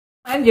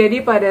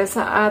Jadi pada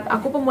saat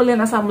aku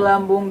pemulihan asam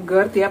lambung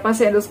Gerd ya, pas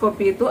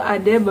endoskopi itu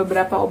ada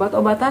beberapa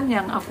obat-obatan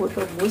yang aku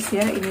tebus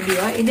ya. Ini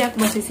dia, ini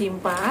aku masih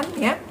simpan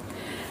ya.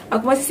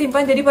 Aku masih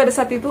simpan, jadi pada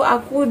saat itu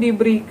aku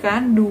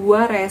diberikan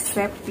 2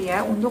 resep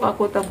ya untuk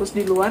aku tebus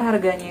di luar,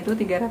 harganya itu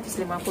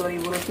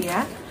Rp350.000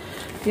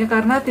 ya,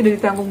 karena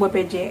tidak ditanggung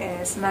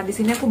BPJS. Nah, di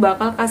sini aku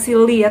bakal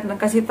kasih lihat dan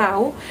kasih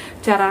tahu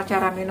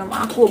cara-cara minum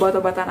aku,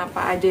 obat-obatan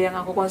apa aja yang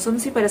aku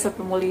konsumsi pada saat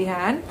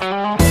pemulihan.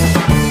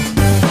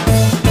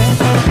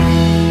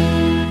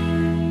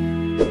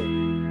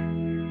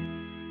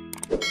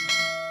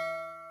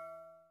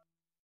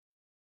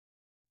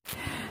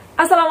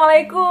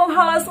 Assalamualaikum,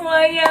 halo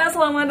semuanya,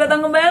 selamat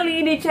datang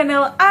kembali di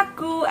channel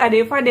aku,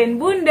 Adeva dan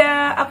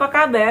Bunda. Apa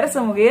kabar?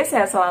 Semoga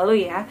sehat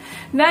selalu ya.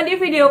 Nah, di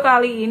video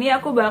kali ini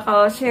aku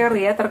bakal share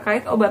ya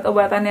terkait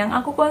obat-obatan yang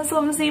aku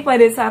konsumsi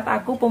pada saat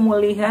aku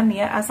pemulihan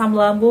ya asam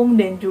lambung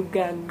dan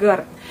juga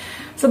Gerd.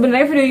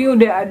 Sebenarnya videonya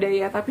udah ada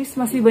ya, tapi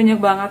masih banyak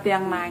banget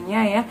yang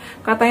nanya ya.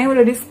 Katanya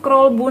udah di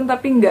scroll Bun,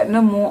 tapi nggak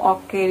nemu.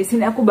 Oke, di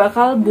sini aku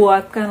bakal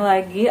buatkan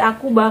lagi.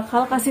 Aku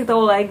bakal kasih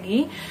tahu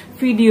lagi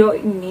video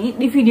ini.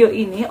 Di video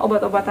ini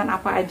obat-obatan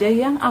apa aja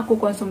yang aku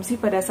konsumsi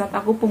pada saat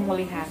aku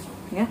pemulihan.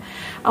 Ya,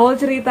 awal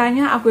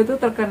ceritanya aku itu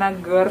terkena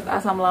Gerd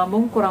asam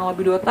lambung kurang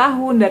lebih 2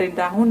 tahun dari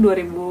tahun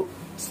 2019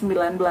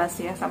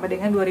 ya sampai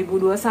dengan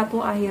 2021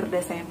 akhir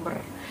Desember.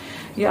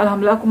 Ya,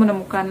 alhamdulillah aku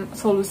menemukan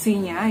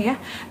solusinya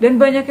ya. Dan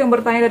banyak yang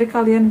bertanya dari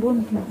kalian,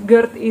 Bun,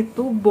 Gerd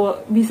itu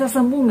bisa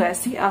sembuh nggak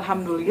sih?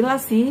 Alhamdulillah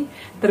sih,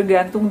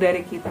 tergantung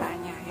dari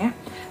kitanya ya.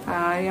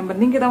 Yang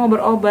penting kita mau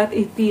berobat,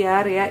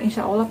 ikhtiar ya,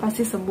 insya Allah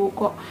pasti sembuh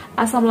kok.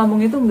 Asam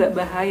lambung itu nggak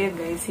bahaya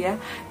guys ya.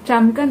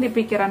 Camkan di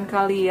pikiran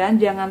kalian,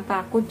 jangan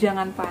takut,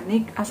 jangan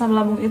panik. Asam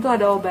lambung itu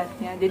ada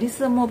obatnya. Jadi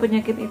semua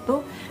penyakit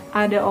itu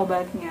ada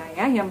obatnya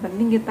ya. Yang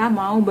penting kita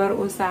mau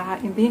berusaha,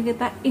 intinya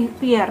kita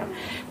ikhtiar.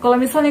 Kalau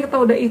misalnya kita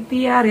udah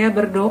ikhtiar ya,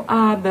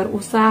 berdoa,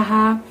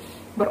 berusaha,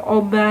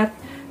 berobat,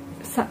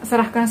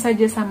 serahkan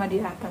saja sama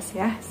di atas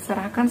ya.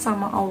 Serahkan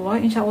sama Allah,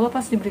 insya Allah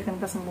pasti diberikan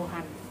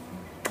kesembuhan.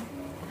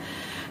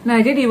 Nah,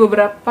 jadi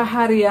beberapa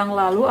hari yang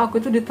lalu aku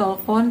itu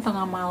ditelepon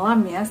tengah malam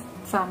ya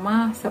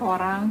sama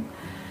seorang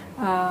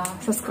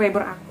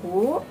subscriber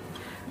aku.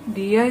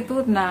 Dia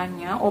itu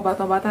nanya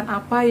obat-obatan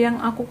apa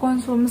yang aku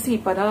konsumsi,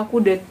 padahal aku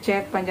udah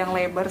chat panjang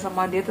lebar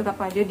sama dia, tetap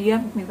aja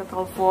dia minta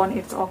telepon.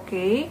 It's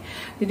okay.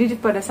 Jadi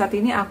pada saat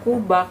ini aku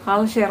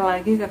bakal share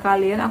lagi ke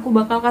kalian, aku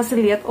bakal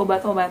kasih lihat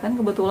obat-obatan.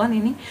 Kebetulan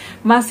ini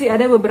masih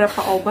ada beberapa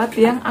obat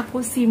yang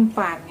aku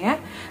simpan ya.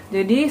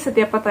 Jadi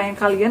setiap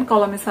pertanyaan kalian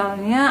kalau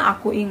misalnya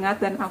aku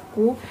ingat dan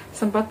aku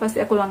sempat,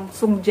 pasti aku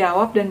langsung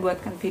jawab dan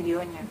buatkan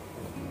videonya.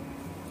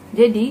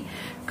 Jadi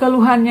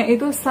keluhannya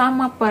itu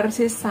sama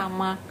persis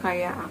sama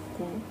kayak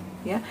aku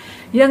ya.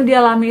 Yang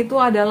dialami itu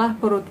adalah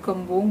perut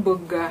kembung,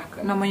 begah,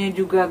 namanya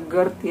juga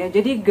Gerd ya.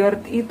 Jadi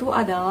Gerd itu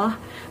adalah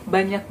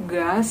banyak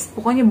gas,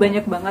 pokoknya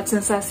banyak banget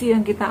sensasi yang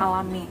kita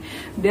alami.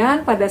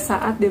 Dan pada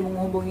saat dia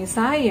menghubungi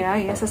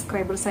saya ya,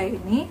 subscriber saya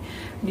ini,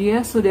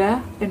 dia sudah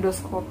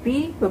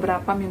endoskopi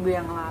beberapa minggu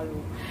yang lalu.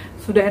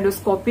 Sudah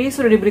endoskopi,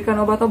 sudah diberikan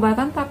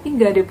obat-obatan, tapi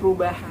nggak ada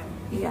perubahan.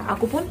 Ya,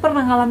 aku pun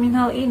pernah ngalamin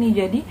hal ini.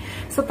 Jadi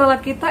setelah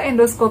kita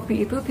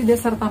endoskopi itu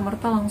tidak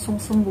serta-merta langsung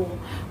sembuh.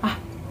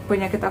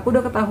 Penyakit aku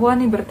udah ketahuan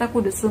nih, berarti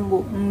aku udah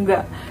sembuh.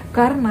 Enggak,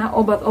 karena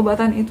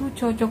obat-obatan itu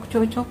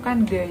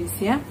cocok-cocokan guys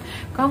ya.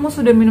 Kamu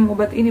sudah minum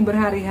obat ini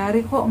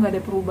berhari-hari kok nggak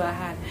ada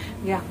perubahan.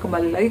 Ya,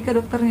 kembali lagi ke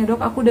dokternya,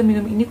 dok aku udah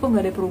minum ini kok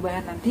nggak ada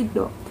perubahan. Nanti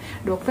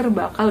dokter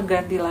bakal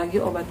ganti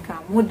lagi obat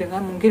kamu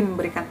dengan mungkin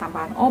memberikan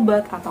tambahan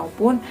obat,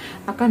 ataupun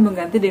akan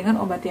mengganti dengan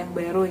obat yang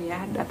baru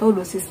ya. Atau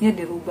dosisnya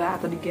dirubah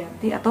atau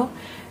diganti atau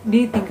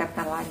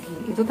ditingkatkan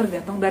lagi. Itu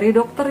tergantung dari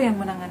dokter yang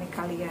menangani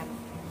kalian.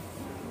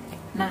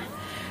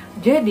 Nah,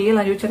 jadi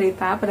lanjut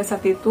cerita, pada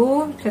saat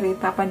itu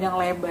cerita panjang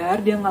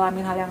lebar, dia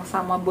ngalamin hal yang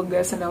sama,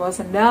 begas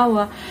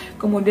sendawa-sendawa.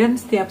 Kemudian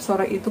setiap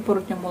sore itu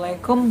perutnya mulai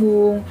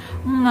kembung,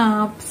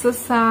 ngap,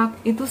 sesak.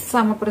 Itu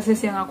sama persis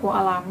yang aku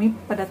alami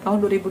pada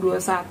tahun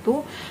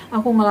 2021.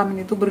 Aku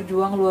ngalamin itu,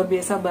 berjuang luar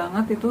biasa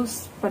banget. Itu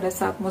pada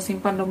saat musim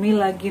pandemi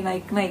lagi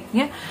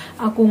naik-naiknya,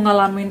 aku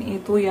ngalamin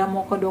itu ya,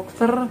 mau ke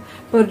dokter,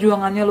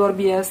 perjuangannya luar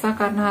biasa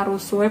karena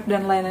harus swab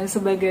dan lain-lain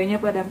sebagainya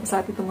pada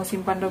saat itu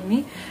musim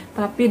pandemi.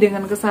 Tapi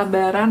dengan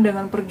kesabaran,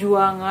 dengan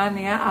perjuangan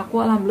ya, aku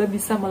alhamdulillah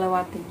bisa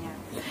melewatinya.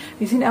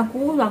 Di sini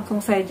aku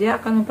langsung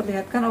saja akan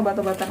memperlihatkan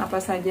obat-obatan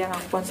apa saja yang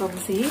aku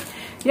konsumsi.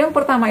 Yang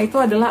pertama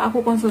itu adalah aku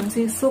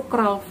konsumsi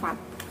sukralfat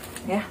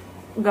ya.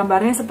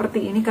 Gambarnya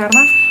seperti ini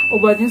karena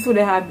obatnya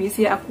sudah habis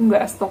ya, aku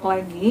nggak stok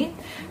lagi.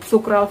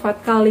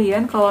 Sukralfat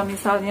kalian kalau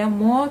misalnya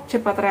mau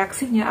cepat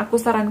reaksinya,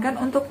 aku sarankan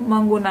untuk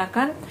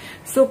menggunakan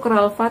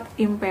sukralfat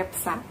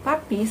impepsa.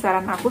 Tapi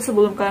saran aku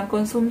sebelum kalian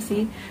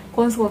konsumsi,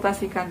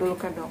 konsultasikan dulu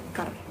ke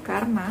dokter,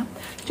 karena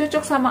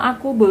cocok sama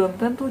aku belum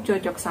tentu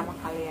cocok sama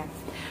kalian.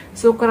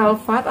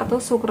 Sukralfat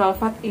atau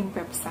sukralfat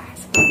impepsa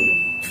seperti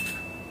ini.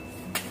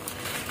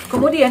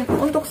 Kemudian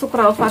untuk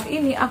sukralfat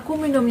ini aku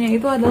minumnya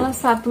itu adalah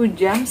 1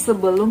 jam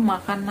sebelum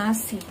makan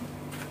nasi.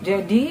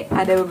 Jadi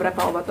ada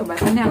beberapa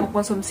obat-obatan yang aku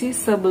konsumsi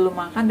sebelum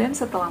makan dan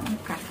setelah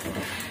makan.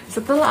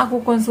 Setelah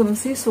aku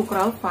konsumsi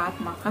sukralfat,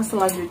 maka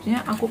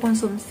selanjutnya aku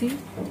konsumsi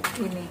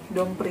ini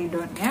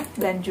domperidonnya,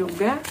 dan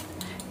juga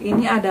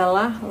ini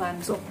adalah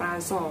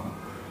lansoprazol.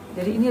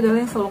 Jadi ini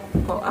adalah yang selalu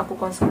aku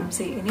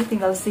konsumsi. Ini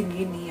tinggal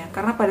segini ya,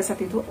 karena pada saat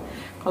itu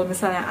kalau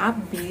misalnya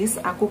habis,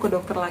 aku ke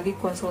dokter lagi,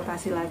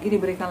 konsultasi lagi,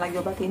 diberikan lagi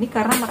obat ini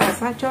karena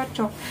merasa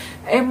cocok.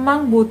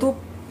 Emang butuh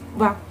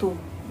waktu,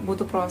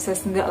 butuh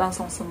proses, nggak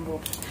langsung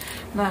sembuh.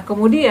 Nah,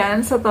 kemudian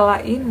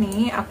setelah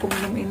ini aku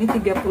minum ini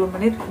 30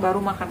 menit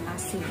baru makan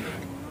nasi.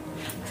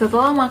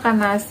 Setelah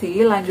makan nasi,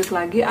 lanjut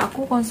lagi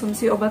aku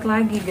konsumsi obat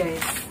lagi,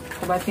 guys.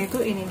 Obatnya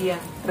itu ini dia,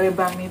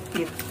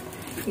 rebamipid.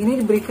 Ini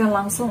diberikan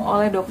langsung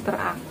oleh dokter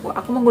aku.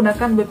 Aku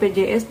menggunakan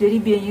BPJS,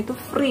 jadi biayanya itu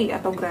free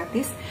atau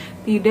gratis,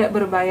 tidak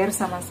berbayar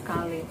sama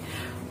sekali.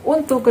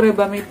 Untuk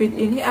rebamipid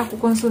ini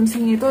aku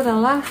konsumsinya itu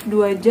adalah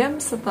 2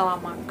 jam setelah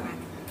makan.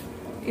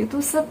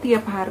 Itu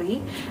setiap hari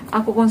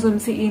aku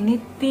konsumsi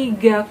ini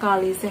 3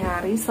 kali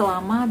sehari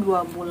selama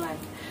 2 bulan.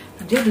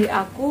 Jadi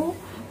aku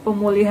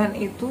pemulihan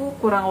itu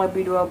kurang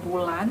lebih 2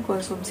 bulan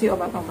konsumsi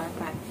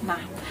obat-obatan. Nah,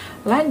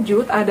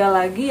 lanjut ada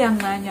lagi yang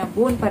nanya,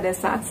 Bun, pada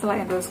saat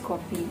setelah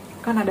endoskopi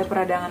kan ada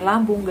peradangan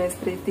lambung,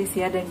 gastritis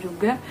ya, dan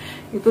juga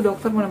itu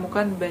dokter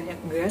menemukan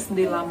banyak gas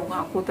di lambung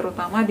aku,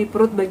 terutama di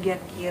perut bagian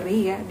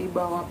kiri ya, di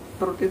bawah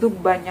perut itu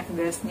banyak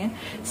gasnya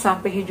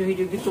sampai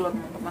hijau-hijau gitu loh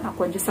teman-teman.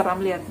 Aku aja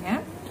seram liatnya.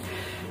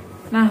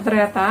 Nah,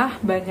 ternyata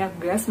banyak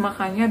gas,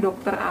 makanya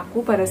dokter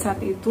aku pada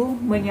saat itu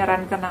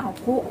menyarankan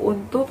aku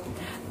untuk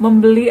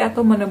membeli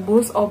atau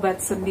menebus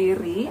obat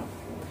sendiri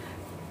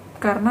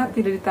karena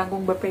tidak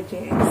ditanggung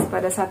BPJS.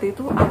 Pada saat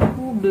itu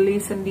aku beli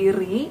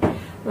sendiri,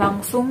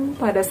 langsung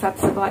pada saat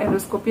setelah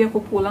endoskopi aku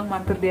pulang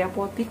mampir di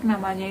apotik,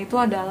 namanya itu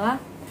adalah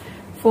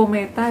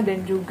Fometa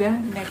dan juga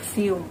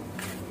Nexium.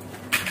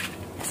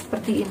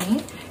 Seperti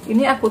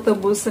ini aku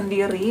tebus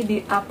sendiri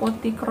di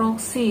apotik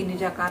Roxy di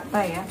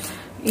Jakarta ya.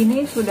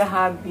 Ini sudah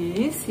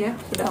habis ya,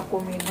 sudah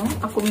aku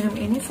minum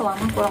ini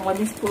selama kurang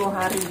lebih 10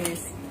 hari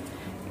guys.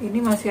 Ini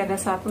masih ada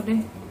satu deh,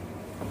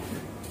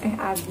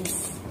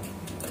 habis,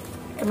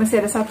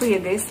 masih ada satu ya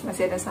guys,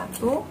 masih ada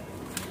satu.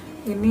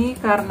 Ini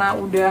karena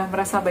udah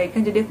merasa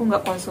baikan jadi aku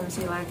nggak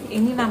konsumsi lagi.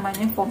 Ini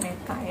namanya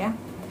Fometa ya.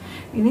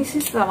 Ini sih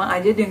sama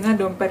aja dengan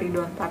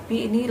domperidon,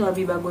 tapi ini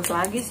lebih bagus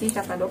lagi sih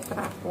kata dokter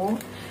aku.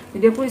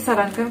 Jadi aku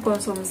disarankan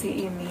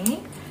konsumsi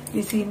ini. Di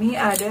sini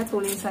ada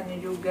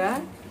tulisannya juga,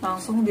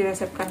 langsung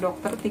diresepkan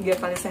dokter 3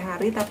 kali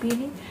sehari, tapi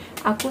ini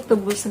aku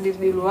tebus sendiri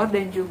di luar,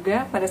 dan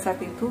juga pada saat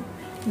itu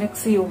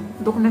Nexium.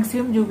 Untuk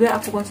Nexium juga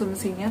aku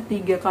konsumsinya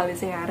 3 kali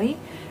sehari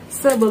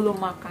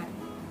sebelum makan.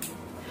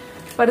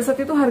 Pada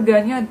saat itu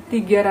harganya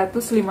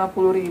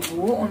 350.000,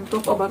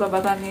 untuk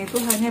obat-obatannya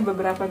itu hanya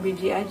beberapa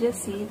biji aja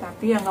sih,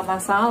 tapi yang gak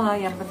masalah,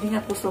 yang penting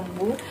aku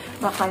sembuh,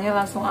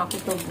 makanya langsung aku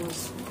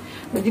tebus.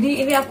 Nah,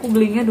 jadi ini aku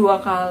belinya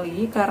 2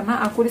 kali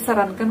karena aku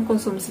disarankan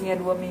konsumsinya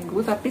 2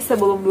 minggu, tapi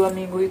sebelum 2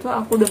 minggu itu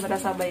aku udah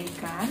merasa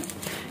baikan.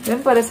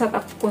 Dan pada saat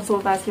aku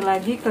konsultasi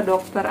lagi ke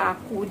dokter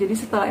aku, jadi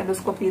setelah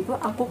endoskopi itu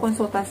aku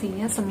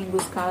konsultasinya seminggu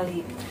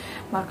sekali.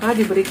 Maka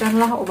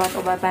diberikanlah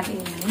obat-obatan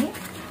ini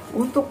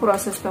untuk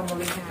proses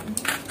pemulihan.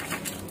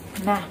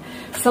 Nah,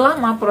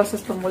 selama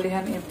proses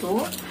pemulihan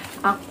itu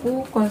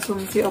aku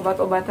konsumsi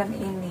obat-obatan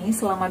ini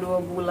selama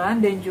 2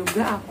 bulan, dan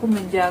juga aku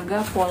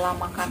menjaga pola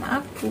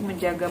makan aku,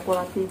 menjaga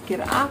pola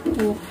pikir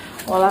aku,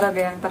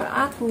 olahraga yang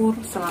teratur,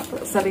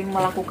 sering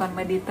melakukan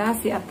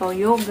meditasi atau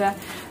yoga.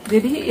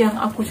 Jadi yang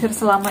aku share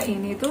selama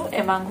ini tuh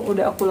emang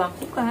udah aku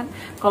lakukan.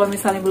 Kalau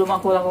misalnya belum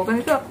aku lakukan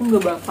itu aku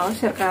nggak bakal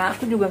share, karena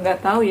aku juga nggak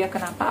tahu ya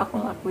kenapa aku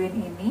ngelakuin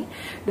ini.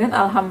 Dan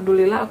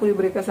alhamdulillah aku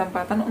diberi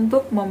kesempatan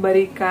untuk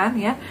memberikan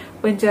ya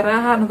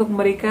pencerahan, untuk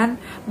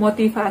memberikan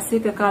motivasi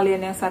ke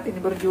kalian yang saat ini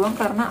berjuang,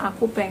 karena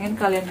aku pengen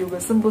kalian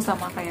juga sembuh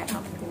sama kayak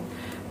aku.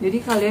 Jadi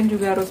kalian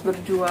juga harus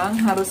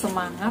berjuang, harus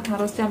semangat,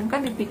 harus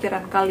camkan di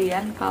pikiran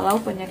kalian kalau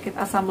penyakit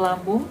asam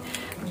lambung,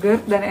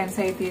 Gerd dan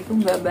anxiety itu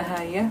nggak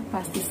bahaya,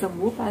 pasti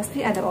sembuh,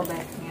 pasti ada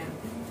obatnya.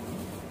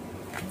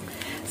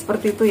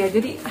 Seperti itu ya.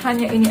 Jadi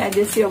hanya ini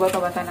aja sih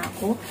obat-obatan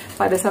aku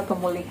pada saat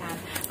pemulihan.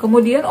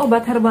 Kemudian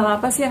obat herbal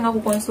apa sih yang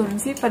aku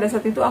konsumsi? Pada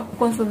saat itu aku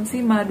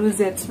konsumsi madu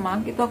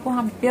Z-Smack, itu aku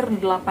hampir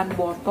 8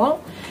 botol.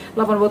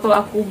 8 botol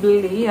aku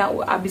beli ya,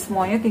 habis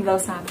semuanya tinggal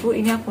 1.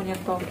 Ini aku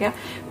nyetok ya.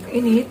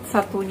 Ini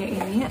satunya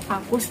ini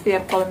aku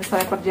setiap kalau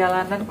misalnya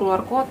perjalanan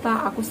keluar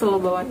kota, aku selalu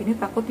bawa ini,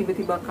 takut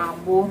tiba-tiba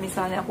kambuh,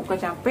 misalnya aku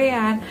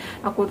kecapean,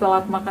 aku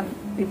telat makan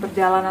di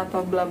perjalanan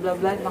atau bla bla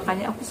bla.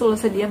 Makanya aku selalu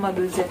sedia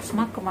madu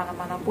Z-Smack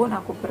kemana-mana pun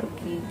aku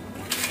pergi.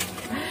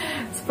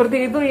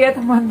 Seperti itu ya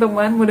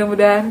teman-teman,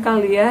 mudah-mudahan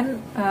kalian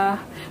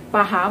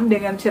paham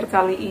dengan share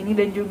kali ini,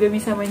 dan juga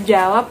bisa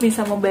menjawab,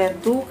 bisa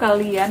membantu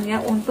kalian ya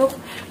untuk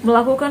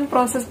melakukan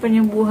proses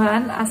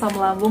penyembuhan asam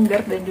lambung,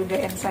 Gerd, dan juga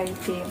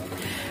anxiety.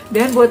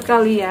 Dan buat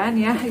kalian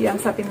ya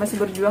yang saat ini masih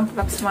berjuang,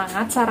 tetap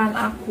semangat. Saran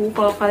aku,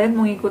 kalau kalian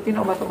mau ngikutin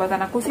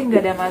obat-obatan aku sih nggak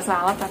ada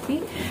masalah,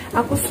 tapi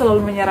aku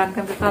selalu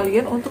menyarankan ke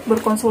kalian untuk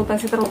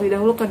berkonsultasi terlebih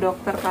dahulu ke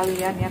dokter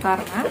kalian ya,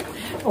 karena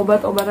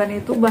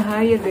obat-obatan itu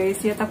bahaya guys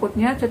ya,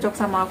 takutnya cocok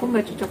sama aku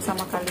nggak cocok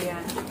sama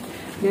kalian.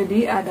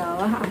 Jadi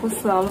adalah aku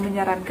selalu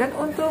menyarankan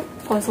untuk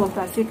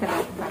konsultasi ke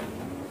dokter.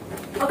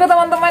 Oke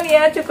teman-teman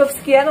ya, cukup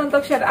sekian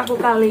untuk share aku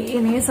kali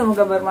ini.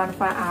 Semoga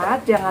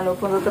bermanfaat. Jangan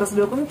lupa untuk terus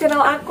dukung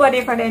channel aku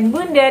Adeva dan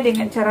Bunda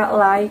dengan cara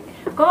like,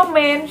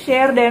 komen,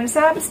 share, dan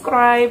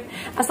subscribe.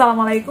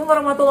 Assalamualaikum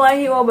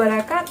warahmatullahi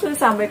wabarakatuh.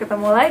 Sampai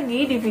ketemu lagi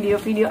di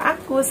video-video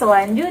aku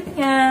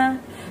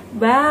selanjutnya.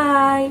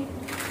 Bye.